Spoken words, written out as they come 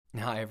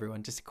Hi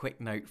everyone, just a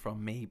quick note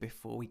from me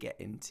before we get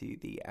into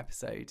the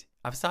episode.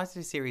 I've started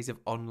a series of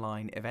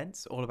online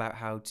events all about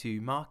how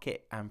to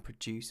market and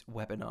produce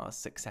webinars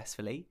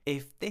successfully.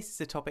 If this is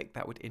a topic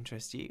that would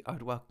interest you, I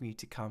would welcome you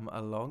to come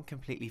along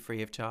completely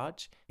free of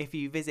charge. If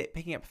you visit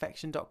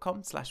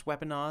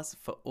pickingupperfection.com/webinars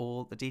for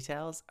all the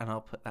details, and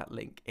I'll put that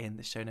link in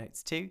the show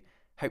notes too.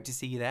 Hope to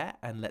see you there,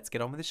 and let's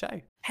get on with the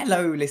show.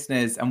 Hello,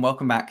 listeners, and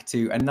welcome back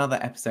to another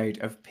episode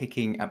of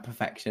Picking at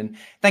Perfection.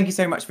 Thank you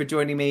so much for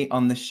joining me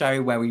on the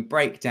show where we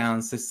break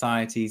down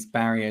society's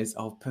barriers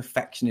of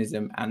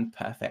perfectionism and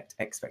perfect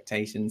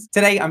expectations.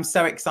 Today, I'm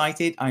so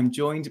excited. I'm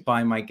joined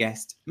by my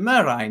guest,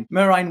 Merijn.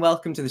 Merijn,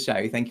 welcome to the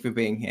show. Thank you for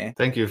being here.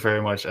 Thank you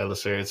very much,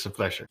 Alistair. It's a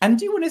pleasure. And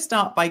do you want to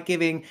start by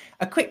giving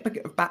a quick bit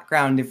of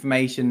background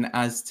information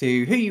as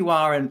to who you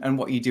are and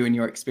what you do and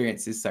your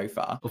experiences so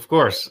far? Of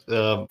course.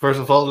 First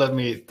of all, let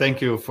me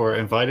thank you for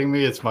inviting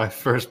me. It's my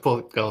first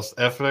podcast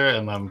ever,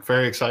 and I'm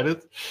very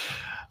excited.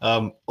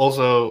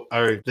 Also,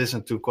 I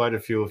listened to quite a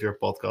few of your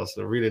podcasts.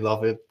 I really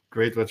love it.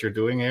 Great what you're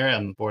doing here,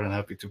 and more than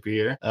happy to be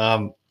here.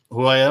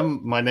 Who I am,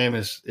 my name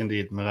is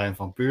indeed Merijn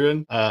van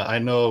Buren. I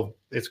know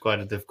it's quite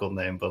a difficult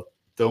name, but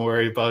don't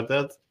worry about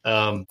that.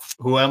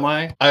 Who am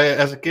I?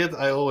 As a kid,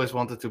 I always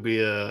wanted to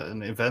be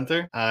an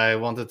inventor. I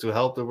wanted to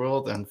help the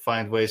world and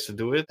find ways to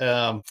do it.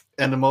 And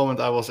the moment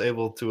I was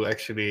able to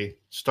actually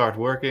start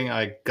working,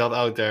 I got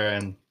out there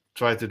and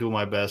tried to do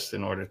my best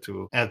in order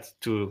to add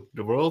to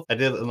the world. I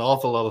did an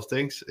awful lot of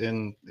things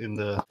in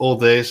the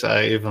old days.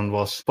 I even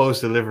was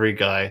post-delivery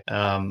guy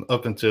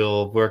up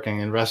until working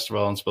in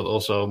restaurants, but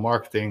also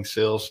marketing,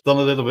 sales, done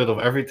a little bit of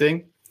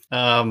everything.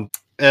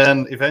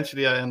 And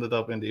eventually I ended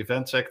up in the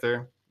event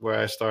sector where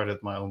I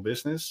started my own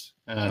business.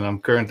 And I'm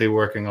currently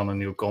working on a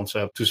new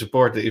concept to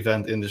support the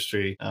event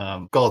industry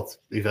called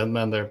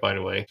Eventmender, by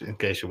the way, in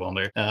case you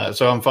wonder.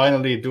 So I'm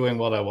finally doing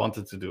what I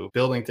wanted to do,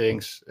 building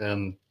things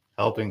and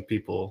helping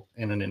people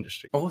in an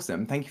industry.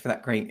 Awesome. Thank you for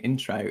that great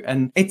intro.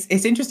 And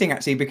it's interesting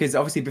actually, because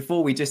obviously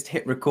before we just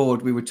hit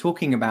record, we were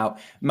talking about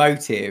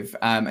motive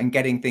and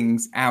getting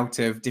things out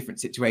of different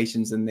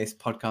situations, and this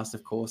podcast,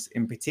 of course,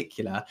 in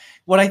particular.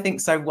 What I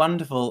think so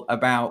wonderful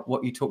about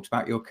what you talked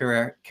about, your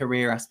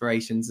career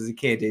aspirations as a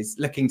kid, is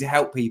looking to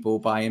help people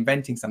by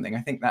inventing something.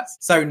 I think that's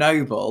so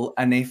noble.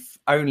 And if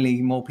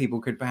only more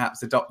people could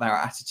perhaps adopt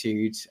that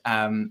attitude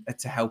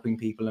to helping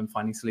people and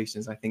finding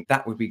solutions, I think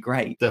that would be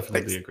great.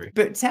 Definitely agree.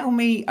 But tell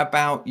me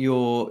about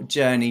your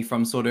journey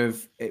from sort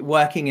of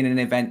working in an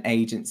event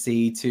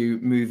agency to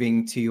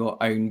moving to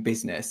your own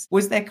business.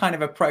 Was there kind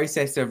of a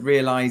process of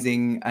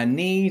realizing a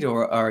need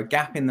or a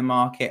gap in the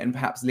market, and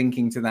perhaps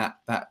linking to that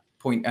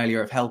point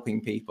earlier of helping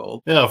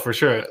people? Yeah, for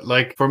sure.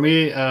 Like for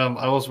me,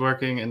 I was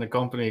working in a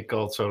company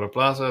called Solar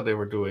Plaza. They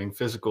were doing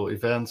physical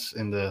events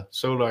in the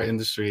solar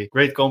industry.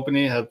 Great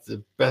company, had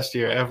the best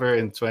year ever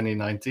in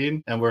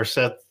 2019, and we're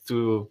set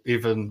to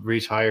even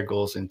reach higher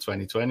goals in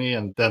 2020.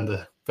 And then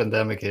the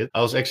pandemic hit.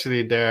 I was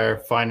actually there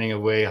finding a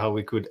way how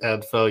we could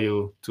add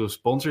value to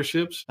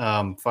sponsorships,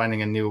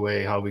 finding a new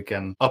way how we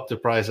can up the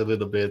price a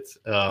little bit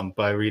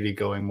by really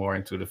going more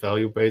into the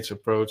value-based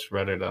approach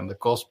rather than the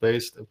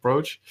cost-based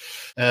approach.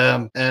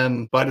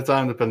 And by the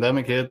time the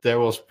pandemic hit, there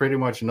was pretty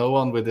much no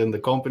one within the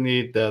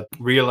company that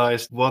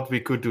realized what we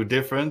could do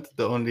different.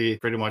 The only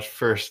pretty much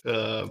first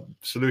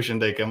solution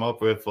they came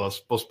up with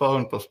was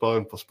postpone.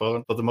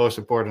 But the most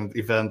important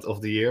event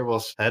of the year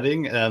was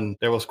heading, and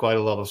there was quite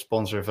a lot of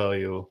sponsor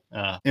value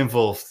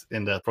involved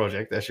in that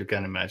project, as you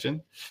can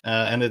imagine.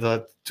 And it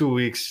had 2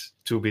 weeks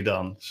to be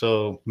done.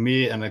 So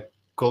me and a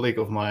colleague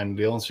of mine,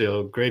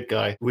 Leoncio, great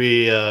guy,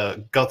 we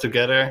got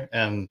together,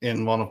 and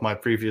in one of my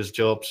previous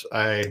jobs,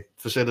 I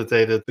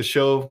facilitated a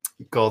show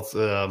called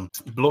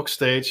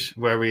Blockstage,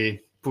 where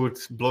we put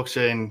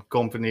blockchain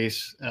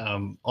companies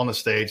on a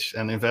stage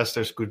and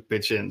investors could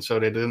pitch in. So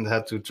they didn't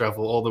have to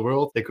travel all the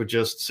world. They could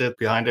just sit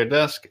behind their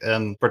desk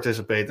and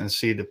participate and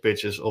see the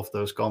pitches of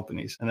those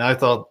companies. And I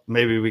thought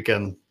maybe we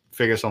can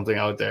figure something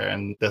out there.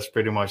 And that's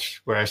pretty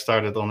much where I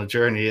started on a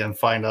journey, and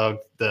find out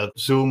that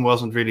Zoom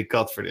wasn't really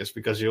cut for this,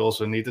 because you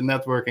also need the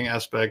networking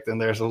aspect.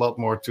 And there's a lot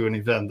more to an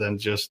event than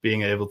just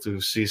being able to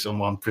see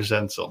someone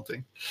present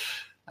something.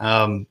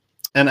 And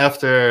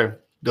after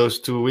those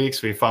 2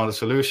 weeks, we found a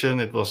solution.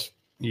 It was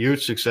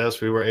huge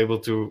success. We were able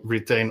to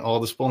retain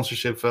all the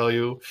sponsorship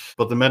value,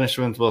 but the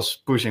management was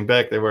pushing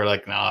back. They were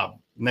like, nah,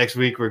 next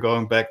week we're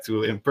going back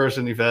to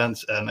in-person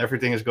events and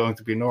everything is going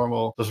to be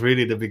normal. It was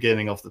really the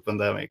beginning of the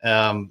pandemic.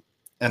 And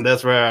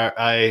that's where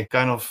I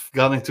kind of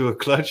got into a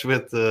clutch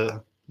with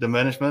the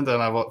management,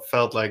 and I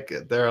felt like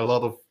there are a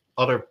lot of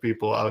other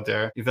people out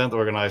there, event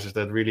organizers,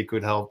 that really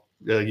could help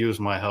use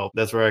my help.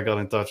 That's where I got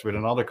in touch with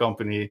another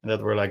company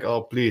that were like,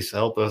 oh, please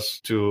help us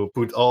to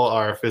put all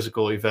our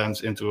physical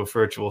events into a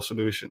virtual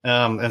solution.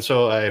 And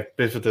so I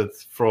pivoted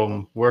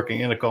from working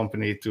in a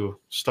company to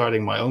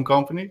starting my own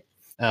company.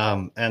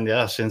 And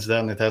yeah, since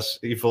then it has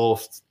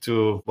evolved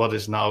to what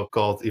is now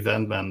called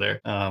Eventmender,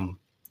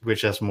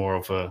 which has more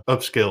of a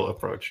upscale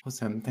approach.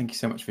 Awesome. Thank you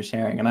so much for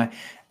sharing. And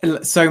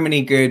So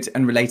many good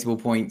and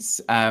relatable points.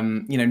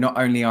 Not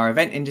only our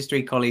event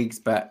industry colleagues,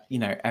 but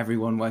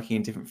everyone working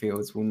in different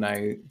fields will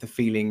know the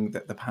feeling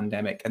that the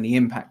pandemic and the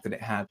impact that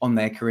it had on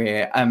their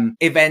career.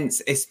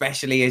 Events,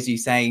 especially as you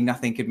say,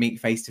 nothing could meet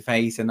face to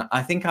face. And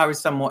I think I was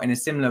somewhat in a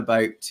similar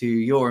boat to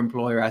your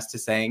employer as to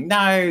saying,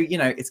 no,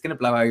 it's going to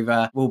blow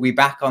over. We'll be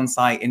back on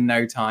site in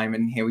no time.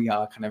 And here we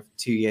are kind of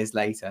 2 years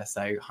later.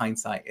 So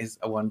hindsight is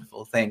a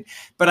wonderful thing.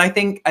 But I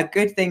think a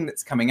good thing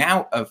that's coming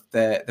out of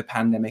the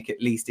pandemic,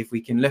 at least if we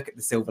can look at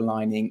the silver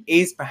lining,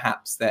 is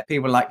perhaps that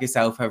people like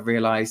yourself have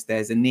realized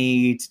there's a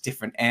need,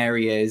 different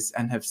areas,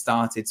 and have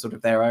started sort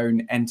of their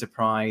own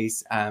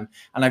enterprise. And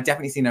I've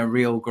definitely seen a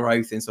real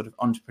growth in sort of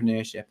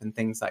entrepreneurship and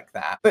things like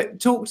that. But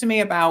talk to me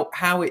about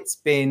how it's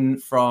been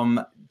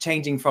from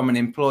changing from an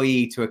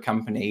employee to a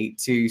company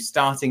to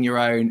starting your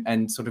own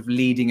and sort of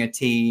leading a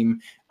team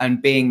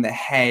and being the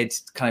head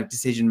kind of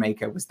decision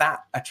maker. Was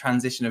that a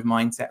transition of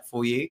mindset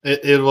for you?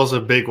 It was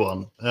a big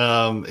one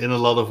in a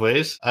lot of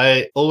ways.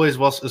 I always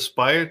was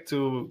aspired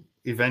to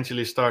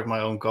eventually start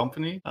my own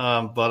company,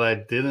 but I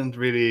didn't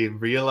really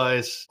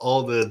realize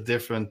all the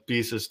different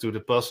pieces to the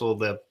puzzle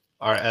that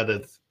are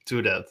added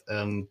to that.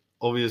 And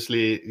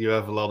obviously you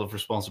have a lot of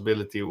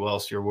responsibility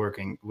whilst you're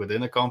working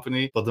within a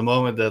company, but the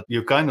moment that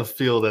you kind of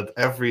feel that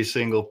every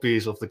single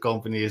piece of the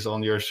company is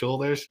on your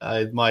shoulders,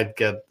 it might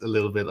get a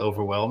little bit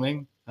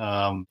overwhelming.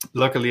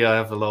 Luckily, I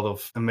have a lot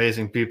of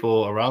amazing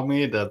people around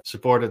me that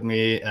supported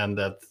me and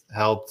that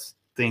helped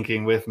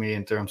thinking with me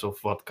in terms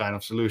of what kind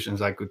of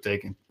solutions I could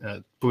take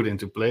and put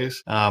into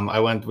place. I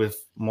went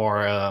with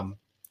more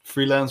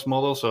freelance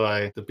model.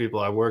 So the people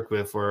I worked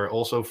with were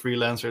also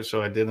freelancers.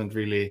 So I didn't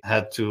really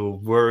had to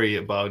worry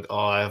about,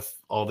 I have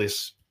all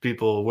these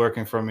people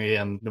working for me,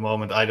 and the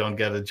moment I don't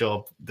get a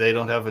job, they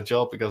don't have a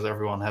job, because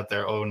everyone had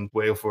their own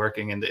way of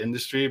working in the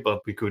industry,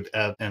 but we could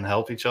add and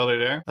help each other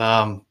there.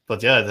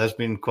 But yeah, it has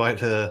been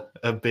quite a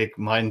big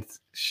mind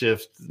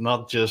shift,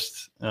 not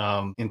just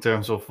in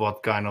terms of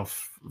what kind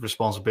of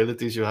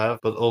responsibilities you have,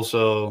 but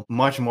also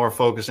much more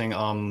focusing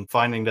on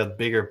finding that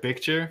bigger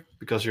picture,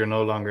 because you're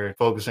no longer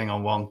focusing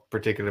on one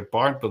particular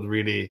part, but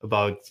really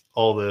about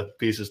all the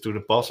pieces to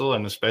the puzzle.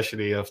 And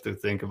especially you have to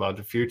think about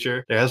the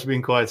future. There has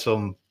been quite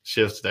some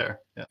shifts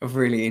there. Yeah.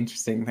 Really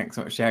interesting. Thanks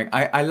so much for sharing.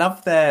 I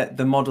love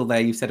the model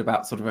there you said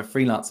about sort of a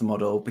freelancer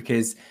model,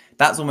 because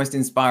that's almost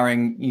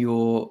inspiring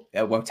your,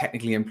 well,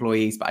 technically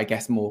employees, but I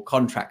guess more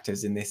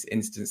contractors in this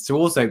instance, to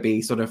also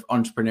be sort of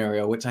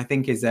entrepreneurial, which I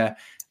think is a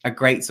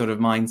great sort of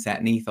mindset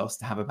and ethos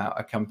to have about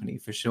a company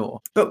for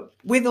sure. But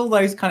with all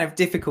those kind of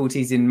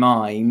difficulties in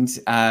mind,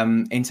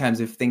 in terms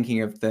of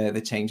thinking of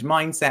the change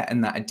mindset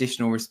and that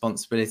additional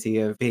responsibility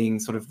of being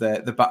sort of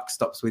the buck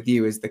stops with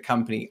you as the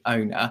company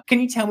owner, can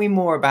you tell me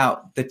more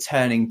about the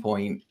turning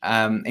point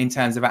in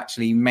terms of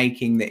actually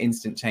making the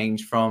instant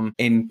change from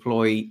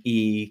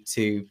employee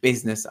to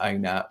business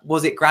owner?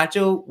 Was it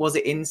gradual? Was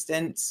it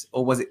instant?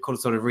 Or was it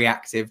sort of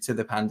reactive to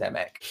the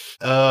pandemic?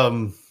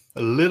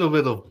 A little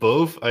bit of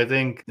both. I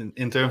think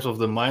in terms of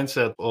the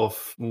mindset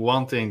of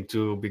wanting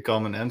to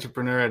become an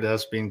entrepreneur, it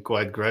has been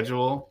quite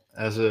gradual.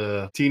 As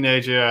a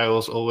teenager, I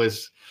was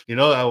always,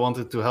 I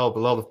wanted to help a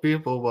lot of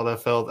people, but I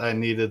felt I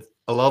needed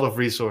a lot of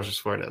resources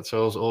for that.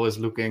 So I was always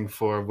looking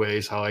for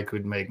ways how I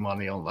could make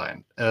money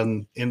online.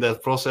 And in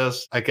that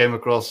process, I came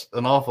across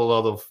an awful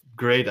lot of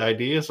great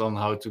ideas on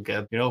how to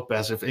get,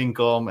 passive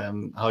income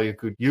and how you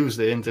could use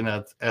the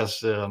internet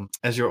as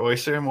your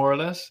oyster, more or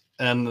less.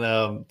 And,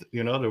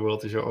 the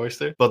world is your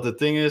oyster. But the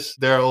thing is,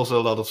 there are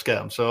also a lot of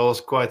scams. So I was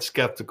quite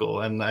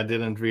skeptical and I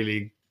didn't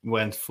really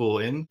went full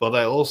in. But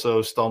I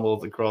also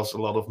stumbled across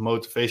a lot of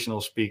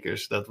motivational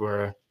speakers that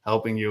were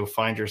helping you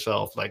find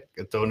yourself, like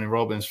Tony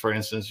Robbins, for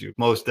instance. You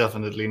most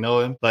definitely know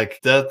him. Like,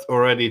 that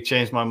already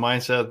changed my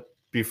mindset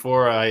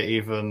before I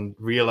even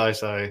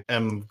realized I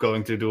am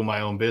going to do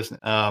my own business.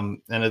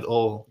 And it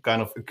all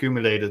kind of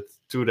accumulated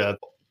to that,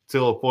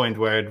 till a point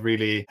where it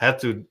really had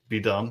to be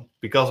done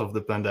because of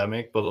the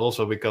pandemic, but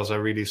also because I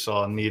really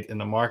saw a need in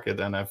the market.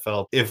 And I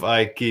felt if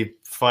I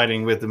keep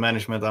fighting with the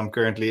management I'm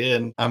currently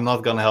in, I'm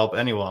not going to help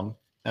anyone.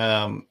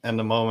 And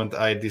the moment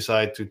I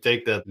decide to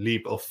take that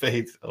leap of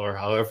faith, or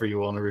however you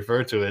want to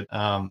refer to it,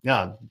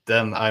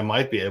 then I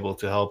might be able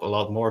to help a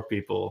lot more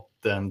people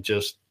than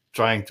just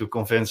trying to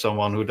convince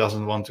someone who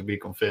doesn't want to be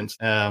convinced.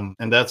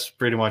 And that's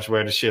pretty much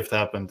where the shift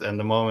happened. And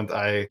the moment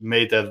I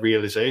made that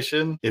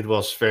realization, it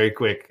was very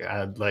quick.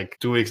 Like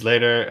 2 weeks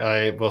later,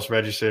 I was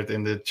registered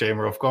in the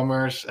Chamber of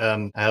Commerce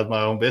and I had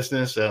my own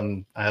business,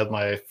 and I had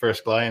my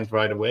first client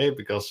right away,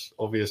 because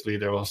obviously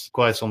there was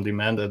quite some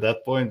demand at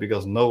that point,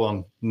 because no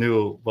one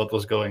knew what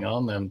was going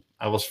on. And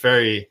I was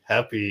very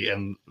happy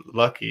and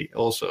lucky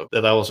also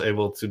that I was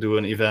able to do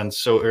an event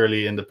so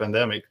early in the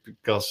pandemic,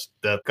 because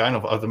that kind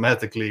of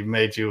automatically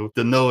made you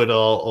the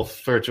know-it-all of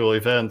virtual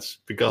events,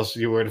 because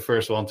you were the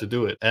first one to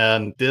do it.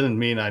 And didn't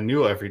mean I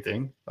knew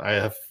everything. I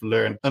have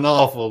learned an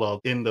awful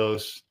lot in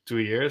those 2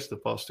 years, the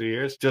past 2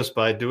 years, just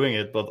by doing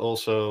it, but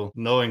also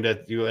knowing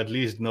that you at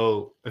least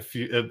know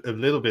a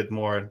little bit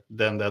more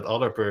than that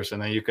other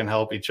person, and you can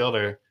help each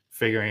other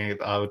figuring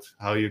it out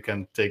how you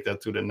can take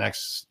that to the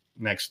next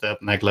next step,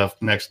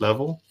 next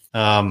level.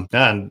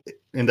 And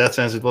in that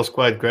sense, it was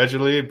quite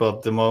gradually,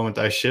 but the moment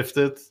I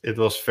shifted, it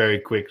was very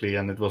quickly,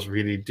 and it was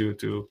really due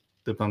to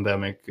the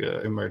pandemic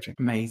emerging.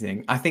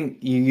 Amazing. I think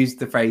you used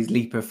the phrase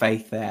leap of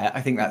faith there.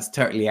 I think that's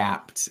totally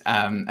apt.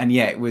 And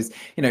yeah, it was,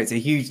 it's a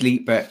huge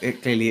leap, but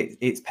clearly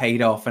it's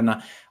paid off.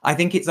 And I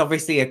think it's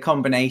obviously a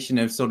combination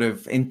of sort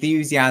of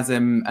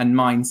enthusiasm and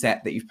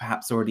mindset that you've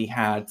perhaps already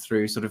had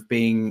through sort of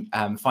being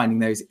finding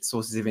those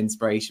sources of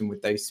inspiration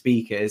with those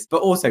speakers,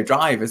 but also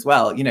drive as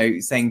well.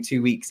 Saying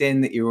 2 weeks in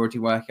that you're already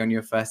working on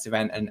your first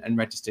event and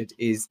registered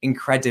is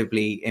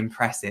incredibly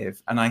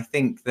impressive. And I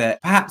think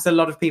that perhaps a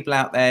lot of people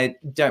out there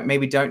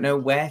don't know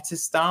where to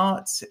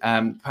start.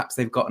 Perhaps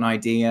they've got an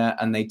idea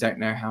and they don't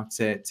know how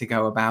to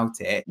go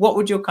about it. What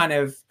would your kind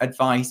of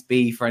advice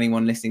be for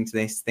anyone listening to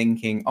this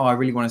thinking, oh, I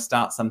really want to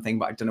start something,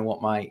 but I don't know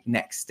what my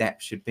next step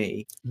should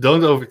be?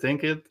 Don't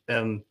overthink it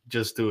and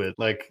just do it.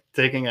 Like,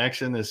 taking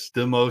action is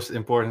the most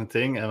important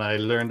thing. And I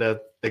learned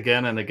that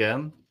again and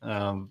again.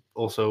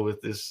 Also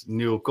with this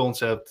new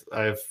concept,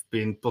 I've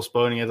been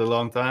postponing it a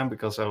long time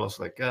because I was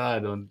like, I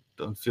don't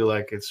feel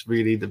like it's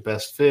really the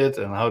best fit.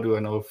 And how do I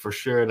know for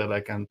sure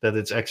that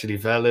it's actually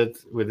valid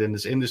within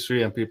this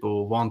industry and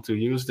people want to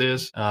use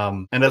this?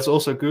 And that's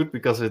also good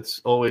because it's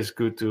always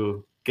good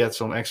to get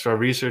some extra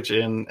research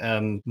in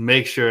and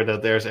make sure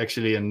that there's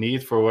actually a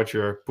need for what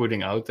you're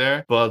putting out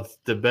there. But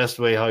the best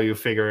way how you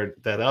figure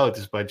that out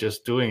is by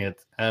just doing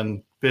it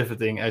and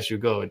pivoting as you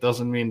go. It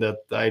doesn't mean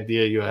that the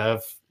idea you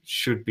have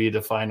should be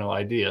the final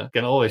idea. It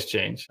can always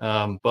change.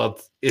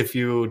 But if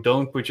you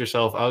don't put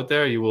yourself out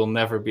there, you will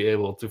never be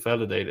able to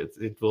validate it.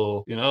 It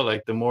will,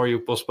 like the more you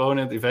postpone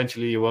it,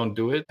 eventually you won't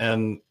do it.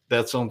 And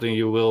that's something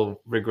you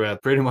will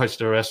regret pretty much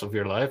the rest of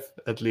your life.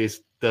 At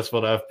least that's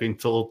what I've been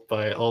told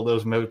by all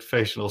those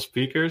motivational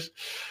speakers.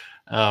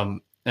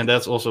 And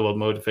that's also what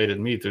motivated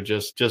me to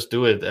just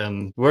do it.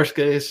 And worst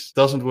case,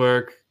 doesn't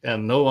work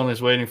and no one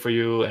is waiting for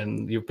you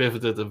and you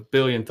pivoted a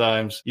billion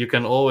times, you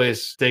can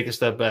always take a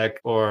step back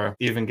or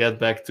even get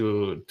back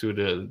to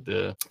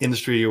the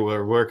industry you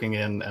were working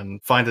in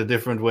and find a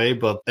different way.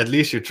 But at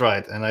least you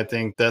tried. And I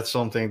think that's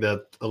something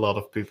that a lot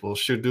of people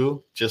should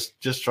do.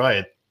 Just try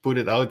it, put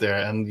it out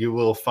there, and you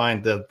will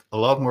find that a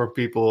lot more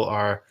people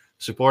are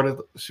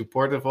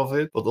supportive of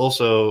it, but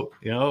also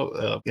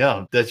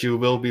that you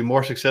will be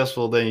more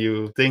successful than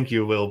you think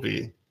you will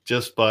be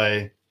just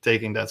by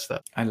taking that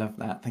step. I love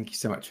that. Thank you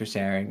so much for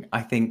sharing.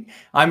 I think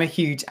I'm a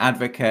huge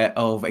advocate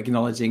of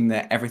acknowledging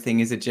that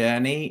everything is a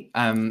journey.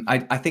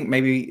 I think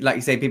maybe, like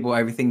you say, people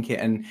overthink it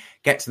and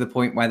get to the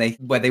point where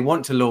they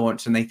want to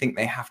launch and they think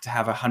they have to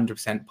have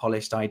 100%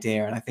 polished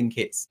idea. And I think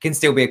it can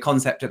still be a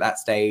concept at that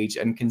stage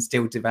and can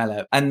still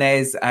develop. And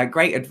there's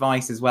great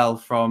advice as well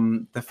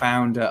from the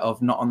founder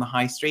of Not on the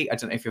High Street. I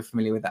don't know if you're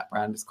familiar with that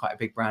brand. It's quite a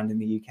big brand in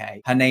the UK.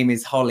 Her name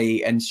is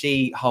Holly, and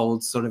she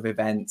holds sort of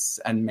events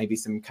and maybe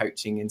some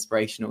coaching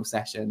inspiration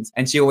sessions.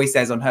 And she always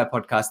says on her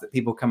podcast that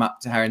people come up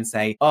to her and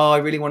say, oh, I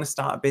really want to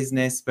start a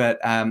business, but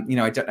I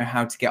don't know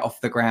how to get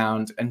off the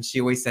ground. And she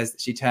always says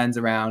that she turns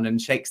around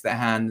and shakes their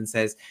hand and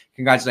says,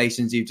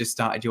 congratulations, you've just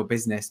started your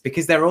business,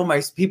 because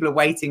people are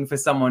waiting for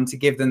someone to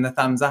give them the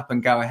thumbs up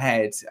and go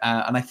ahead.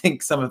 And I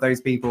think some of those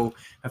people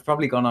have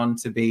probably gone on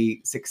to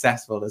be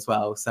successful as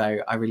well. So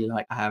I really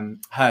like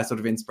her sort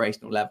of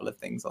inspirational level of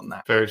things on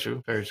that. Very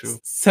true. Very true.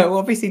 So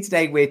obviously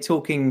today we're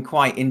talking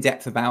quite in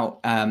depth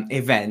about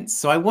events.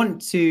 So I want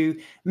to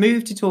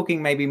move to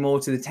talking maybe more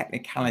to the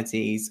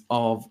technicalities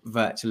of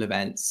virtual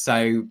events.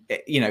 So,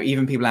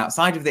 even people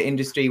outside of the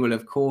industry will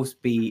of course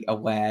be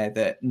aware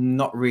that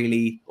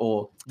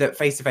that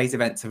face-to-face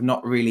events have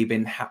not really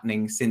been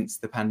happening since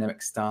the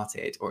pandemic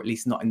started, or at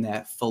least not in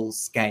their full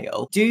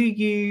scale.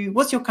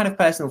 What's your kind of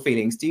personal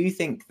feelings? Do you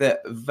think that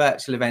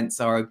virtual events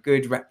are a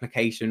good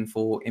replication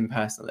for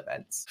in-person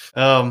events?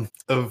 A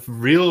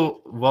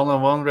real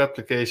one-on-one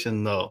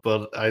replication, no.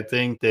 But I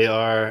think they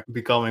are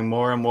becoming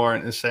more and more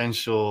an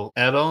essential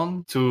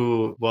add-on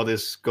to what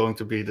is going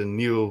to be the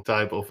new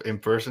type of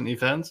in-person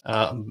event.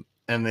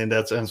 And in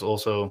that sense,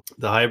 also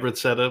the hybrid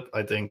setup,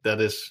 I think that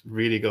is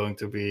really going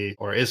to be,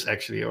 or is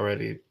actually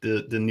already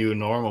the new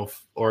norm of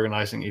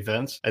organizing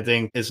events. I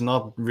think it's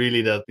not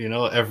really that,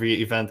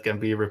 every event can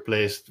be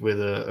replaced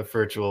with a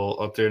virtual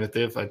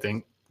alternative. I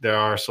think there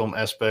are some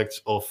aspects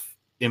of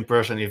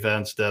in-person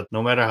events that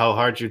no matter how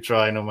hard you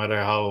try, no matter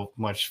how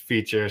much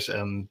features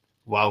and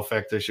wow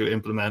factors you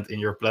implement in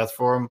your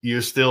platform, you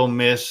still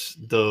miss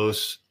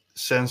those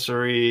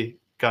sensory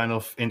kind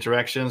of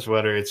interactions,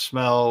 whether it's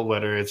smell,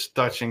 whether it's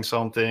touching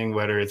something,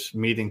 whether it's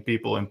meeting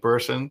people in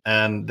person.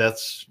 And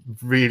that's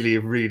really,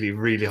 really,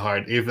 really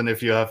hard. Even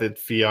if you have it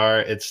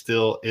VR, it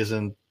still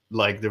isn't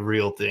like the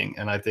real thing.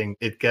 And I think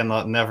it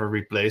cannot never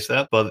replace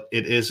that, but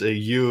it is a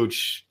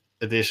huge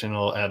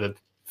additional added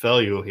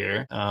value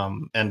here.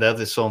 And that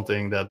is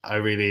something that I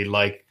really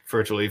like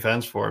virtual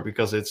events for,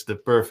 because it's the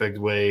perfect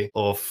way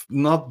of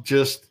not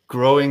just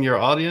growing your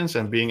audience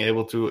and being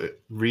able to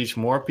reach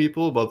more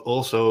people, but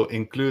also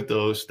include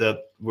those that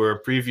were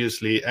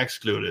previously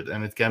excluded.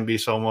 And it can be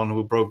someone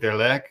who broke their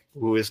leg,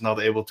 who is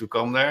not able to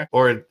come there,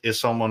 or it is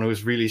someone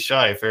who's really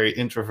shy, very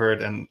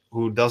introvert, and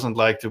who doesn't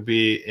like to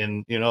be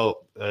in,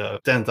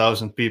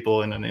 10,000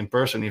 people in an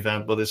in-person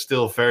event, but is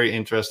still very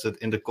interested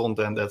in the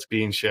content that's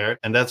being shared.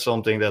 And that's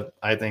something that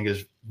I think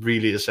is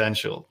really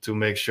essential to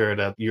make sure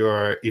that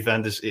your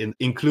event is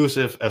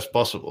inclusive as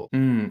possible.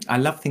 I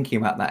love thinking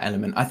about that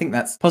element. I think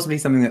that's possibly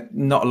something that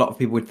not a lot of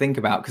people would think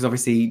about, because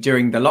obviously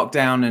during the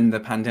lockdown and the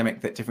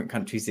pandemic that different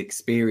countries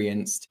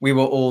experienced, we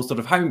were all sort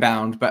of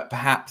homebound, but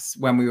perhaps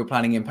when we were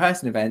planning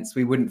in-person events,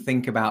 we wouldn't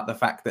think about the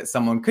fact that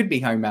someone could be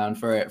homebound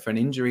for an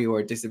injury or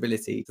a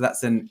disability. So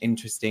that's an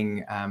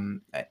interesting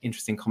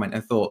comment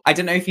and thought. I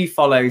don't know if you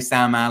follow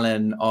Sam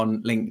Allen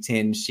on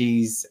LinkedIn.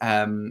 She's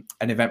an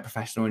event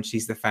professional and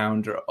she's the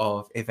founder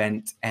of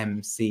Event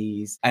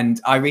MCs.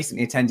 And I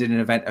recently attended an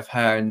event of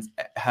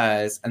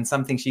hers, and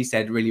something she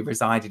said really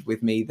resided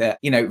with me, that,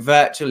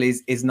 virtual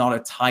is not a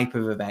type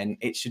of event.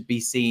 It should be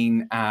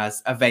seen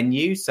as a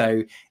venue.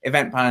 So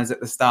event planners at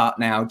the start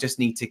now just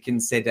need to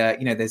consider,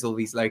 there's all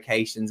these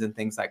locations and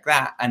things like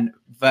that. And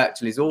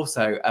virtual is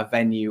also a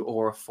venue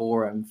or a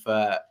forum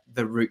for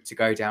the route to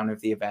go down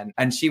of the event.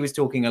 And she was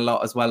talking a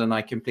lot as well, and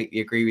I completely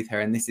agree with her,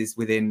 and this is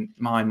within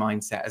my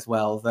mindset as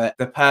well, that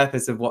the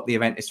purpose of what the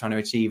event is trying to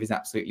achieve is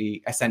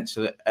absolutely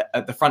essential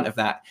at the front of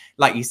that.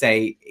 Like you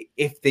say,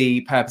 if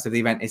the purpose of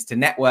the event is to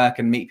network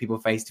and meet people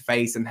face to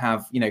face and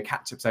have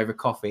catch-ups over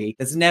coffee,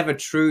 that's never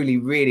truly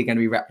really going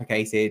to be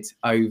replicated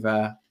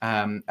over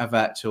a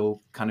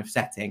virtual kind of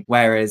setting,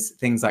 whereas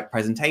things like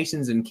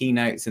presentations and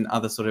keynotes and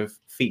other sort of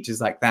features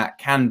like that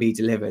can be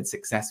delivered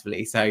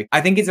successfully. So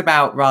I think it's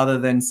about, rather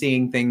than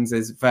seeing things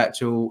as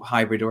virtual,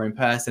 hybrid, or in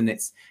person,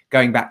 it's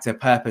going back to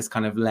purpose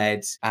kind of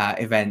led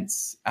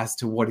events as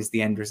to what is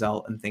the end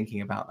result and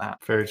thinking about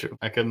that. Very true.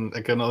 I can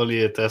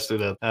only attest to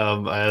that.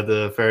 I had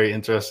a very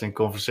interesting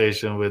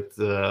conversation with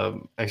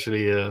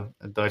actually a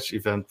Dutch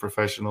event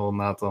professional,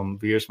 Nathan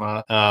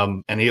Biersma,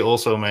 and he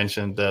also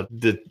mentioned that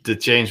the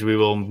change we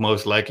will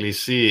most likely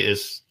see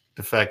is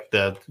the fact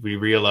that we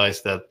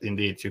realize that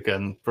indeed you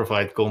can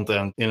provide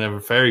content in a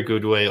very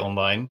good way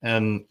online,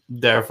 and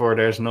therefore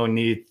there's no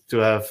need to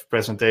have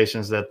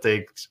presentations that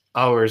take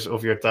hours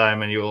of your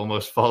time and you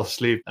almost fall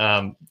asleep.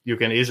 You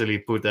can easily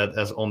put that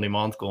as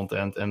on-demand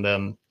content, and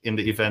then in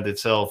the event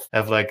itself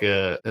have like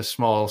a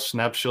small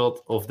snapshot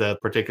of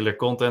that particular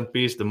content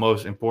piece, the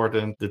most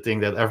important, the thing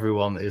that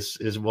everyone is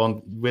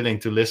willing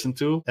to listen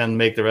to, and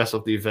make the rest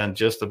of the event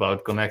just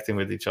about connecting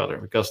with each other,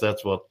 because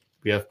that's what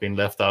we have been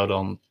left out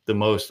on the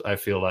most, I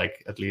feel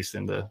like, at least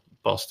in the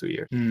past 2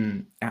 years.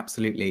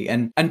 Absolutely.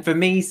 And for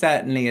me,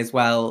 certainly as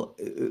well,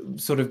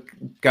 sort of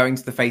going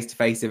to the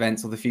face-to-face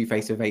events, or the few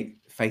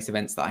face-to-face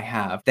events that I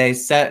have,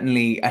 there's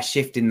certainly a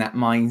shift in that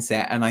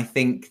mindset. And I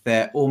think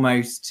that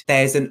almost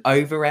there's an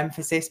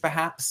overemphasis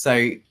perhaps.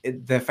 So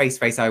the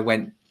face-to-face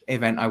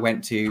event I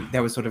went to,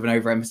 there was sort of an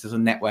overemphasis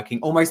on networking,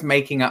 almost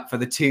making up for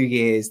the 2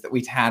 years that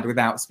we'd had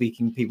without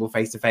speaking to people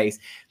face to face.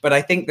 But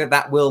I think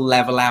that will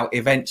level out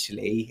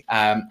eventually.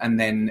 And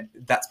then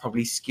that's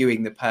probably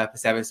skewing the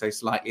purpose ever so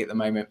slightly at the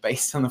moment,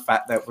 based on the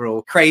fact that we're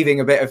all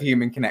craving a bit of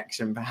human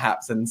connection,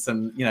 perhaps, and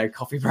some,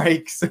 coffee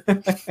breaks.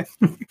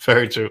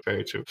 Very true.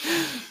 Very true.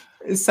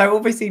 So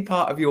obviously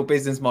part of your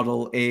business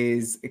model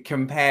is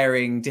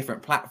comparing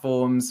different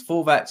platforms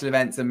for virtual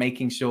events and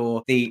making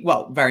sure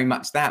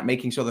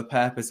making sure the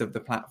purpose of the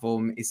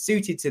platform is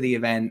suited to the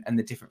event and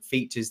the different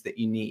features that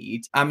you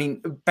need. I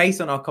mean,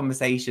 based on our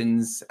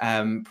conversations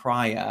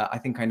prior, I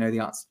think I know the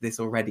answer to this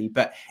already,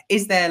 but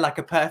is there like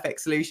a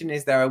perfect solution?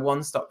 Is there a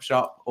one-stop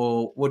shop,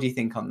 or what do you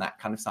think on that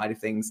kind of side of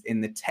things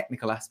in the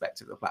technical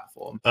aspect of the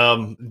platform?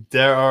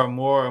 There are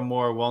more and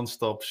more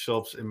one-stop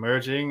shops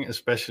emerging,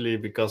 especially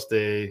because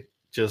they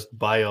just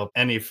buy up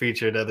any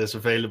feature that is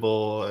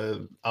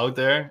available out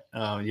there.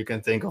 You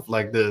can think of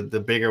like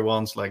the bigger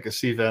ones, like a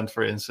Cvent,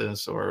 for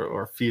instance,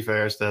 or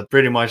Vfairs, that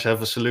pretty much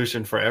have a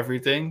solution for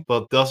everything,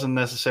 but doesn't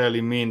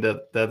necessarily mean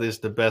that that is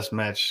the best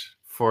match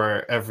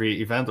for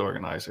every event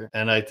organizer.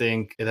 And I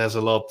think it has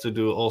a lot to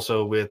do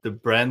also with the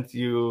brand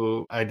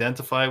you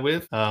identify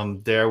with,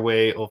 their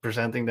way of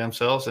presenting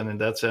themselves. And in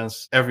that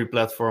sense, every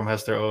platform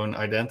has their own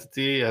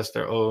identity, has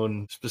their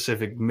own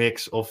specific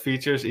mix of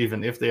features,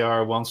 even if they are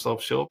a one-stop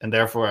shop. And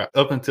therefore,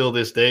 up until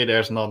this day,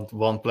 there's not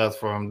one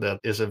platform that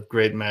is a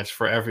great match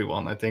for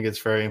everyone. I think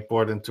it's very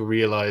important to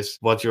realize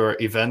what your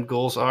event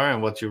goals are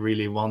and what you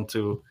really want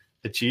to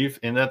achieve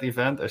in that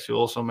event, as you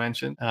also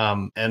mentioned.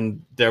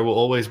 And there will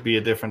always be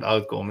a different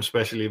outcome,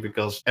 especially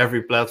because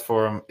every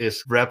platform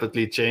is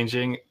rapidly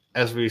changing.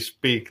 As we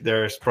speak,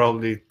 there's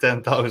probably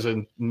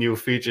 10,000 new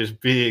features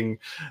being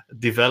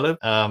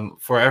developed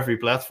for every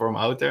platform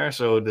out there.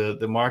 So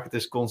the market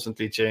is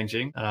constantly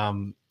changing.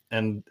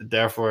 And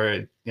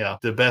therefore, yeah,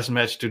 the best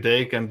match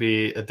today can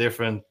be a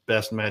different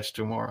best match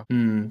tomorrow.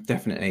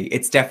 Definitely.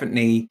 It's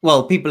definitely,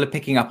 well, people are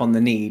picking up on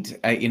the need.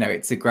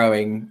 It's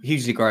a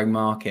hugely growing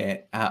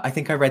market. I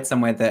think I read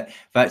somewhere that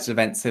virtual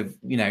events have,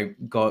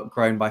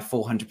 grown by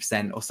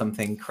 400% or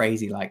something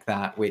crazy like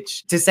that,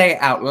 which to say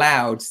it out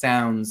loud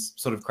sounds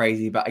sort of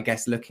crazy, but I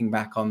guess looking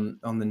back on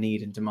the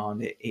need and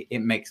demand,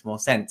 it makes more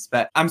sense.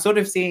 But I'm sort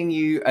of seeing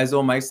you as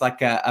almost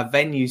like a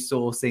venue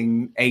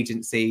sourcing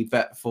agency,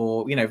 but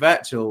for,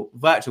 virtual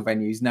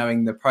venues,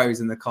 knowing the pros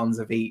and the cons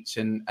of each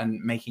and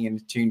making an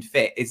attuned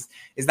fit. Is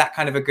that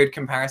kind of a good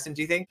comparison,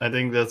 do you think? I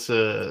think that's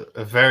a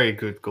very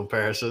good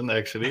comparison,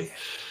 actually.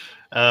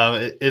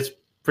 It's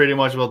pretty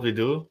much what we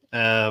do.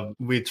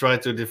 We try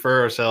to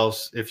differ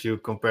ourselves if you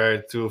compare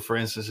it to, for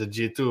instance, a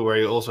G2, where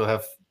you also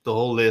have the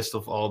whole list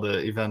of all the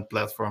event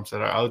platforms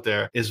that are out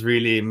there, is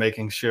really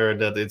making sure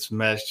that it's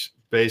matched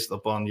based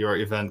upon your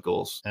event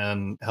goals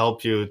and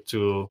help you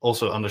to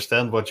also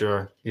understand what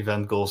your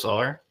event goals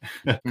are,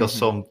 because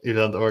some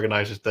event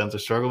organizers tend to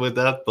struggle with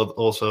that, but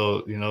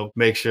also,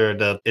 make sure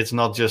that it's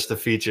not just the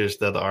features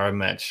that are a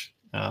match.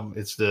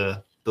 It's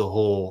the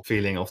whole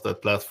feeling of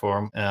that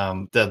platform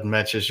that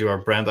matches your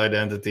brand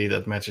identity,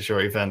 that matches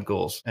your event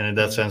goals. And in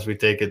that sense, we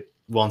take it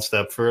one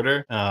step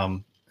further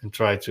and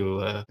try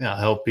to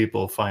help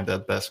people find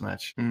that best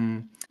match.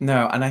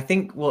 No, and I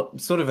think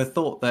what sort of a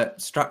thought that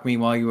struck me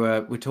while you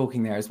were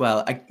talking there as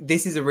well,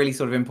 this is a really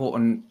sort of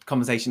important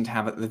conversation to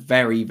have at the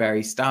very,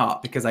 very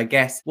start, because I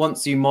guess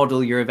once you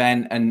model your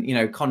event and,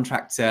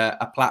 contract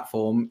a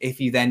platform, if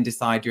you then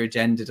decide your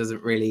agenda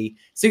doesn't really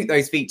suit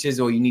those features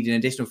or you need an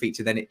additional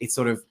feature, then it's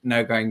sort of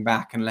no going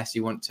back unless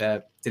you want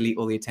to delete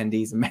all the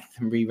attendees and make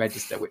them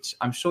re-register, which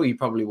I'm sure you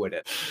probably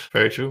wouldn't.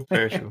 Very true,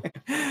 very true.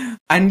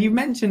 And you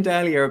mentioned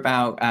earlier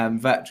about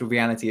virtual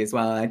reality as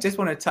well. I just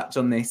want to touch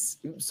on this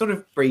sort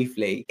of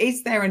briefly.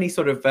 Is there any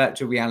sort of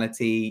virtual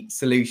reality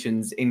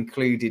solutions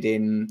included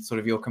in sort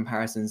of your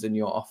comparisons and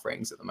your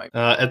offerings at the moment?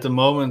 At the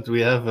moment,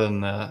 we have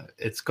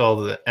it's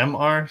called the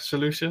MR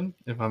solution,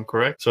 if I'm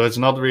correct. So it's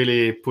not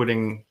really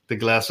putting the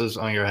glasses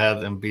on your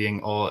head and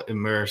being all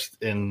immersed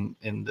in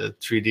the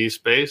 3D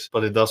space,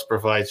 but it does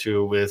provide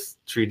you with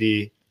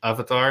 3D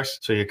avatars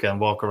so you can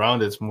walk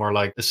around. It's more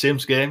like a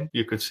Sims game.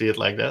 You could see it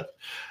like that.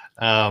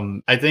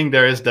 I think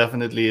there is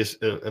definitely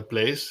a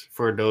place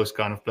for those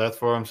kind of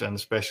platforms, and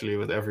especially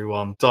with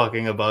everyone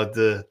talking about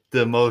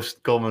the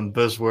most common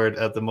buzzword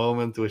at the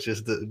moment, which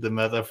is the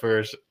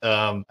metaverse.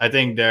 I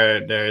think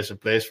there is a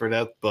place for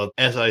that, but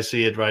as I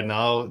see it right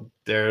now,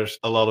 there's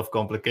a lot of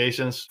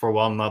complications. For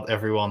one, not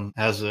everyone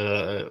has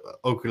a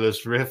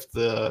Oculus Rift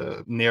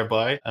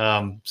nearby.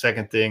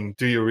 Second thing,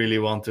 do you really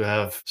want to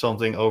have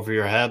something over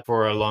your head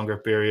for a longer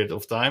period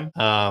of time?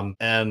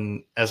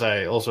 And as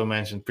I also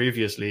mentioned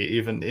previously,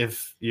 even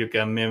if you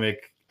can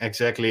mimic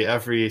exactly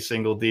every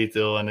single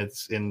detail and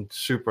it's in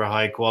super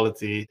high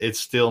quality, it's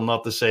still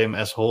not the same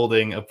as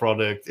holding a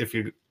product. If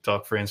you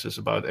talk, for instance,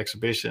 about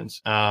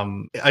exhibitions,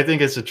 I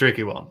think it's a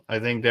tricky one. I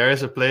think there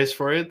is a place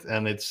for it,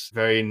 and it's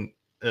very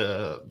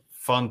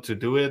fun to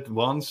do it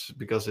once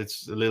because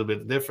it's a little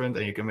bit different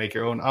and you can make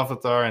your own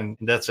avatar, and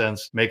in that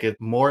sense make it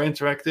more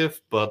interactive,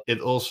 but it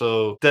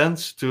also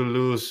tends to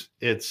lose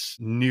its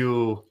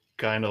new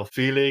kind of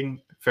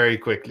feeling very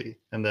quickly,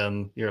 and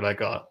then you're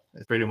like, oh,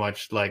 it's pretty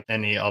much like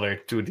any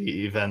other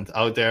 2D event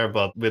out there,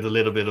 but with a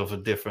little bit of a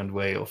different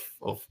way of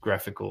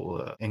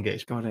graphical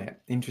engagement. Got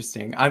it.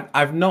 Interesting.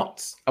 I've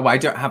not, well, I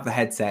don't have the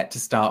headset to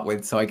start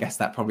with, so I guess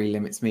that probably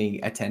limits me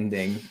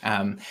attending.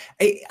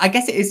 I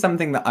guess it is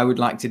something that I would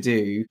like to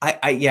do.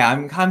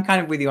 I'm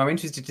kind of with you. I'm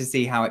interested to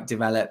see how it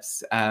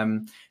develops.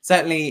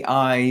 Certainly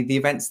the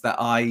events that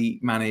I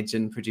manage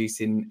and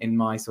produce in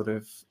my sort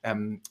of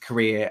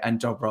career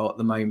and job role at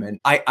the moment,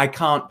 I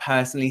can't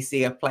personally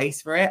see a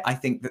place for it. I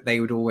think that they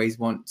would always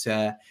want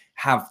to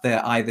have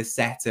the either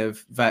set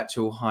of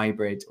virtual,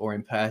 hybrid, or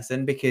in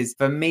person, because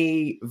for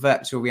me,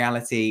 virtual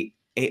reality,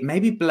 it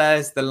maybe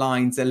blurs the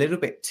lines a little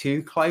bit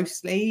too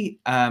closely.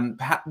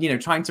 Perhaps,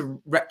 trying to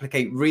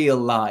replicate real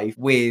life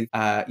with,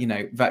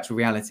 virtual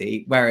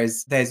reality,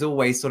 whereas there's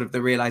always sort of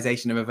the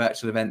realization of a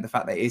virtual event, the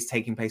fact that it is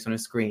taking place on a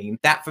screen.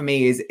 That for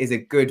me is a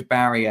good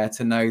barrier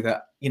to know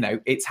that,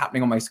 it's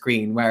happening on my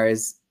screen,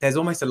 whereas there's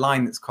almost a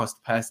line that's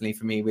crossed personally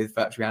for me with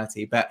virtual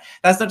reality. But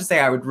that's not to say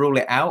I would rule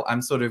it out.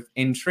 I'm sort of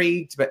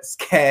intrigued but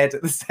scared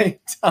at the same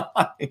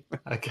time.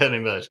 I can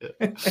imagine.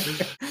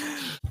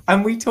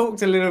 And we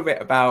talked a little bit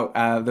about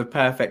the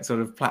perfect sort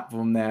of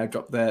platform there,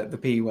 drop the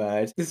P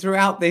word.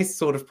 Throughout this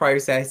sort of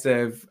process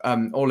of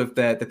all of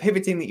the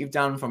pivoting that you've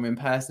done from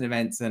in-person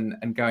events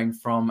and going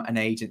from an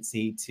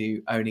agency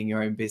to owning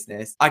your own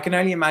business, I can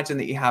only imagine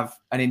that you have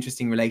an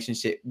interesting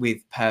relationship with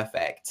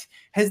Perfect.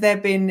 Has there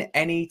been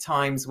any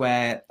times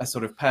where a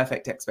sort of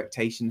perfect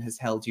expectation has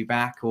held you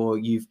back, or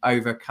you've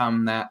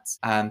overcome that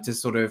to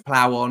sort of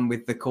plow on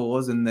with the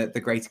cause and the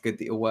greater good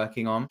that you're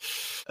working on?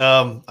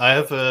 I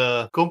have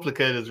a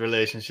complicated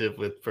relationship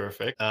with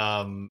perfect.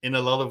 In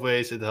a lot of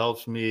ways, it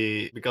helps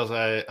me because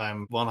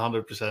I'm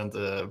 100%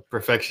 a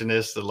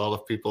perfectionist. A lot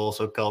of people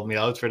also called me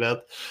out for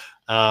that.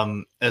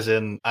 As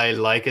in, I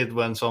like it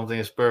when something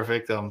is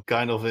perfect. I'm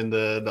kind of in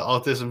the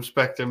autism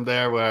spectrum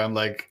there, where I'm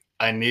like,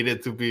 I need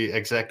it to be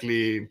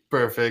exactly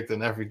perfect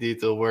and every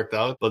detail worked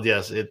out. But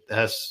yes, it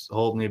has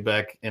held me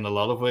back in a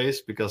lot of ways,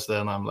 because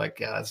then I'm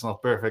like, yeah, it's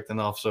not perfect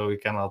enough, so we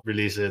cannot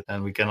release it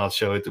and we cannot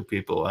show it to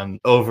people.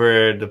 And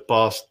over the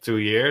past 2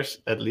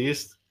 years, at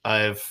least,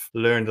 I've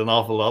learned an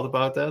awful lot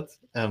about that,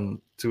 and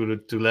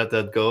to let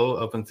that go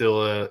up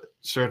until a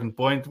certain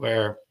point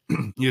where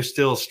you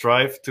still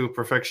strive to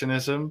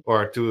perfectionism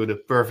or to the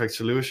perfect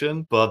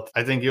solution. But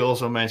I think you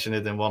also mentioned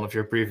it in one of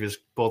your previous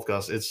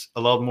podcasts. It's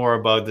a lot more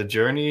about the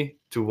journey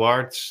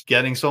towards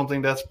getting something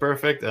that's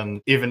perfect.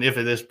 And even if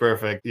it is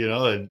perfect,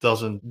 it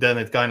doesn't, then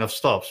it kind of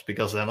stops,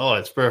 because then, oh,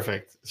 it's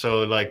perfect.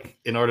 So like,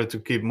 in order to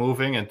keep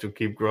moving and to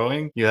keep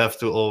growing, you have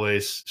to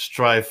always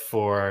strive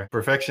for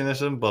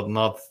perfectionism, but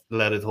not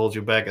let it hold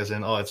you back, as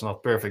in, oh, it's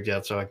not perfect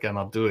yet, so I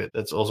cannot do it.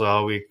 That's also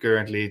how we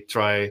currently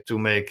try to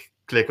make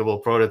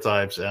clickable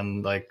prototypes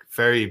and like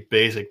very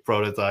basic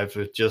prototypes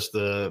with just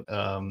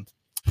the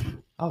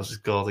how's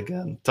it called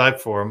again,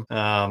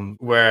 Typeform,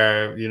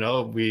 where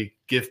we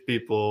give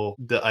people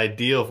the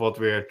idea of what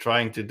we're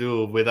trying to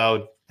do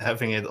without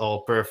having it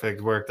all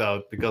perfect worked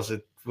out, because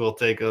it will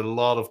take a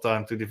lot of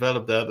time to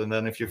develop that. And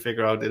then if you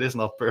figure out it is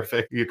not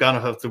perfect, you kind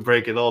of have to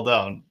break it all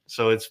down.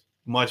 So it's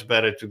much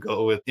better to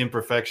go with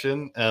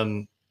imperfection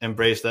and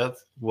embrace that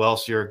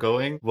whilst you're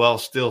going, while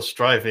still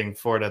striving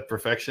for that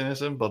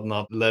perfectionism, but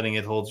not letting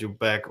it hold you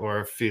back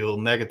or feel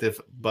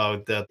negative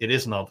about that it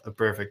is not a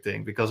perfect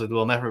thing, because it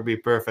will never be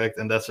perfect.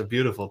 And that's a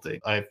beautiful thing,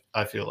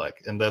 I feel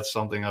like. And that's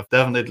something I've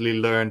definitely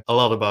learned a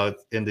lot about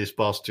in these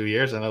past 2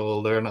 years, and I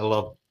will learn a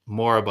lot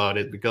more about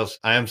it, because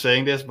I am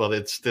saying this, but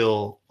it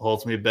still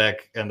holds me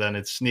back, and then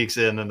it sneaks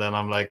in, and then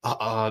I'm like,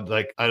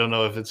 like, I don't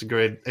know if it's a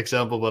great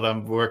example, but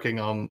I'm working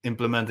on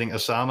implementing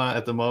Asana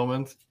at the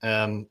moment,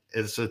 and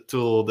it's a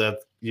tool that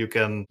you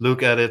can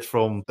look at it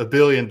from a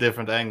billion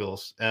different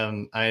angles.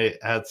 And I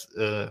had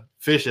a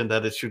vision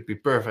that it should be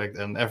perfect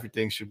and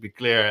everything should be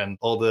clear and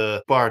all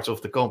the parts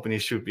of the company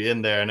should be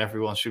in there and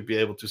everyone should be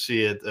able to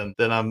see it. And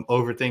then I'm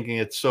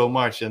overthinking it so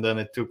much. And then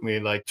it took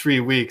me like 3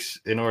 weeks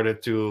in order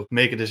to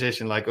make a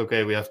decision like,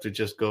 okay, we have to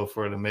just go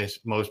for the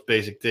most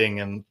basic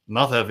thing and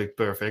not have it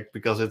perfect,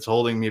 because it's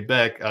holding me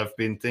back. I've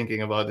been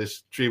thinking about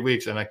this 3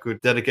 weeks and I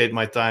could dedicate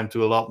my time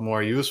to a lot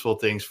more useful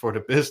things for the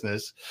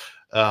business.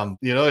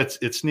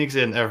 It sneaks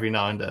in every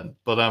now and then,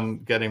 but I'm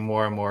getting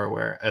more and more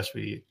aware as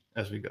we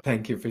go.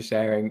 Thank you for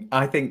sharing.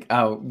 I think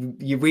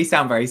we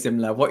sound very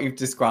similar. What you've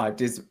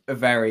described is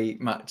very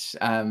much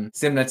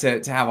similar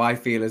to how I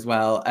feel as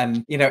well.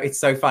 And it's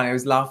so fun. I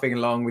was laughing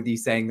along with you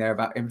saying there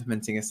about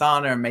implementing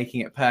Asana and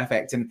making it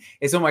perfect, and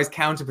it's almost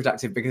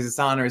counterproductive, because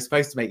Asana is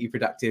supposed to make you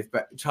productive,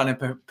 but trying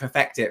to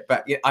perfect it.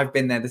 But I've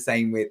been there the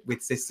same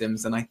with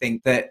systems, and I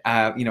think that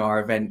our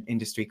event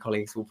industry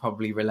colleagues will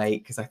probably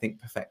relate, because I think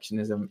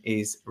perfectionism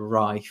is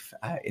rife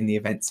in the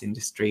events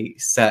industry.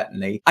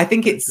 Certainly, I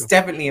think it's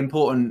definitely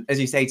important, as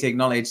you say, to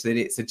acknowledge that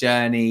it's a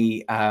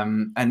journey,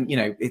 and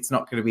it's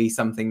not going to be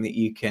something that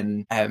you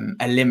can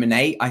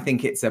eliminate. I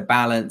think it's a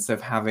balance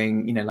of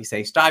having, like you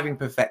say, striving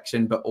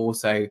perfection, but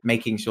also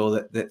making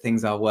sure that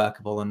things are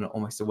workable and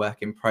almost a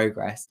work in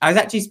progress. I was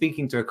actually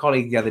speaking to a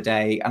colleague the other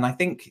day, and I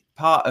think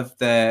part of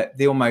the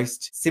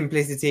almost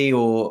simplicity,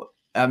 or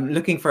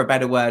looking for a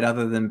better word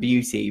other than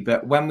beauty,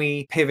 but when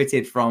we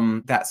pivoted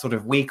from that sort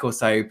of week or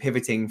so,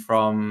 pivoting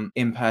from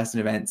in-person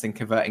events and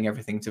converting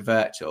everything to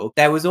virtual,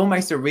 there was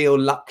almost a real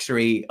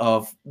luxury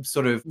of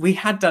we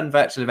had done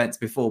virtual events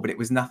before, but it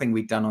was nothing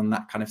we'd done on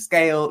that kind of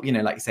scale.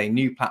 Like you say,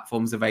 new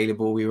platforms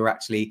available. We were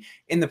actually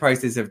in the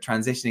process of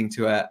transitioning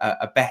to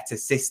a better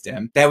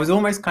system. There was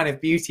almost kind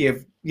of beauty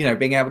of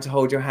being able to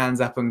hold your hands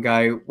up and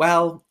go,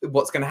 well,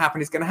 what's going to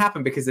happen is going to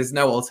happen, because there's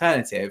no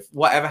alternative.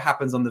 Whatever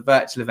happens on the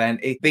virtual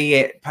event,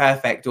 be it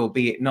perfect or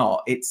be it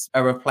not, it's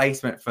a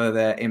replacement for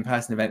the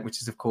in-person event, which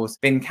has of course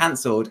been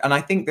cancelled. And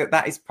I think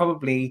that is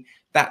probably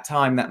that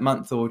time, that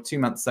month or 2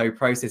 months so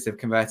process of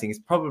converting is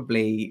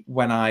probably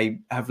when I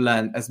have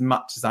learned as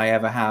much as I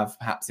ever have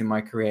perhaps in my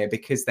career,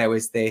 because there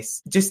was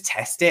this just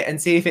test it and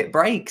see if it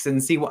breaks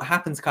and see what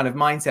happens kind of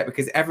mindset,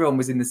 because everyone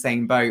was in the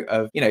same boat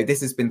of,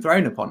 this has been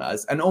thrown upon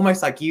us, and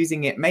almost like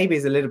using it maybe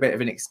as a little bit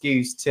of an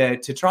excuse to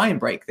try and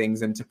break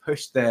things and to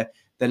push the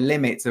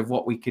limits of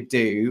what we could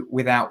do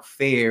without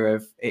fear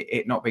of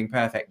it not being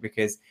perfect,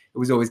 because it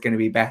was always going to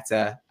be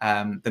better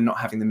than not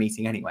having the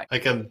meeting anyway. I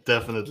can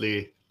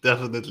definitely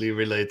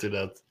relate to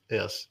that.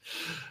 Yes,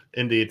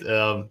 indeed.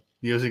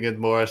 using it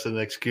more as an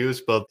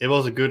excuse, but it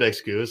was a good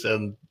excuse.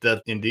 And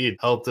that indeed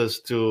helped us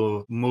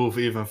to move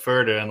even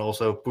further and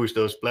also push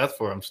those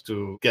platforms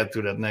to get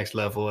to that next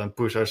level and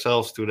push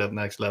ourselves to that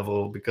next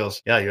level,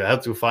 because you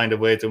had to find a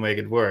way to make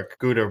it work,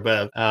 good or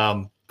bad.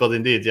 But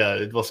indeed,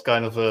 it was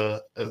kind of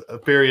a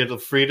period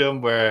of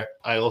freedom where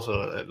I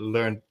also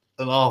learned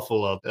an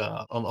awful lot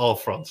on all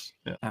fronts.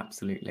 Yeah.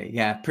 Absolutely.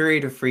 Yeah.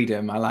 Period of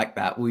freedom. I like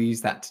that. We'll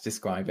use that to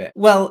describe it.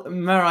 Well,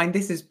 Marijn,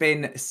 this has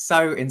been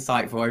so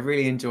insightful. I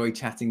really enjoyed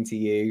chatting to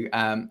you.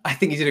 I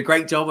think you did a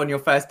great job on your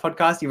first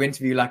podcast. You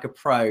interview like a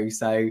pro.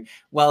 So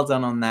well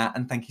done on that.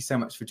 And thank you so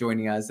much for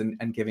joining us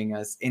and giving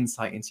us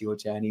insight into your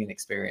journey and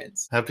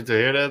experience. Happy to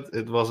hear that.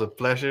 It was a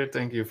pleasure.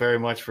 Thank you very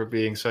much for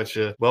being such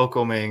a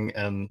welcoming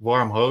and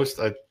warm host.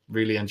 I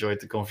really enjoyed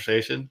the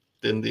conversation.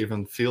 Didn't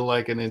even feel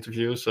like an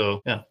interview.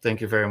 So yeah, thank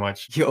you very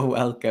much. You're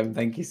welcome.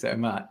 Thank you so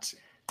much.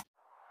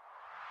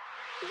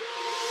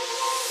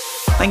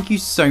 Thank you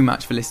so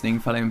much for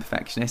listening, fellow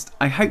imperfectionist.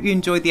 I hope you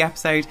enjoyed the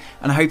episode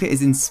and I hope it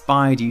has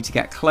inspired you to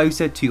get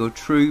closer to your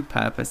true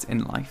purpose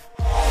in life.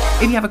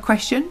 If you have a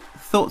question,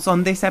 thoughts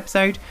on this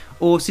episode,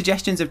 or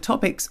suggestions of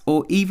topics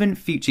or even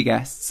future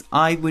guests,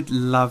 I would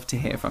love to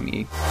hear from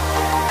you.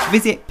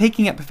 Visit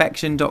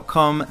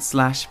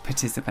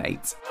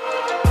pickingupperfection.com/participate.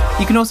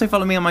 You can also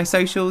follow me on my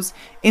socials,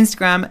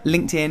 Instagram,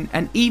 LinkedIn,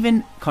 and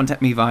even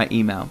contact me via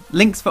email.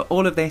 Links for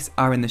all of this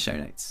are in the show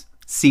notes.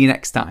 See you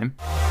next time.